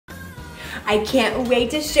I can't wait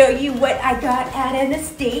to show you what I got at an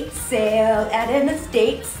estate sale,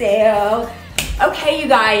 Okay, you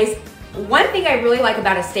guys, one thing I really like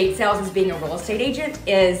about estate sales as being a real estate agent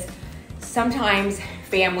is sometimes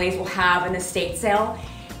families will have an estate sale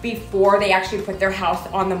before they actually put their house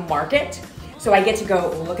on the market. So I get to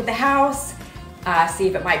go look at the house, see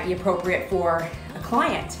if it might be appropriate for a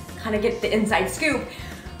client, kind of get the inside scoop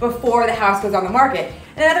before the house goes on the market.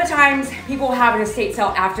 And other times people will have an estate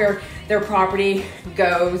sale after their property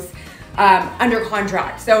goes under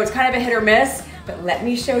contract. So it's kind of a hit or miss, but let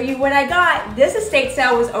me show you what I got. This estate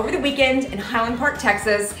sale was over the weekend in Highland Park,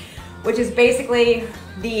 Texas, which is basically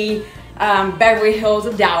the Beverly Hills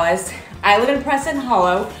of Dallas. I live in Preston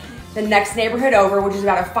Hollow, the next neighborhood over, which is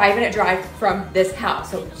about a 5-minute drive from this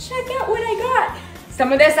house. So check out what I got.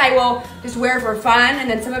 Some of this I will just wear for fun, and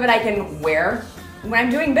then some of it I can wear when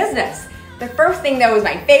I'm doing business. The first thing though is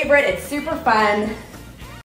my favorite. It's super fun.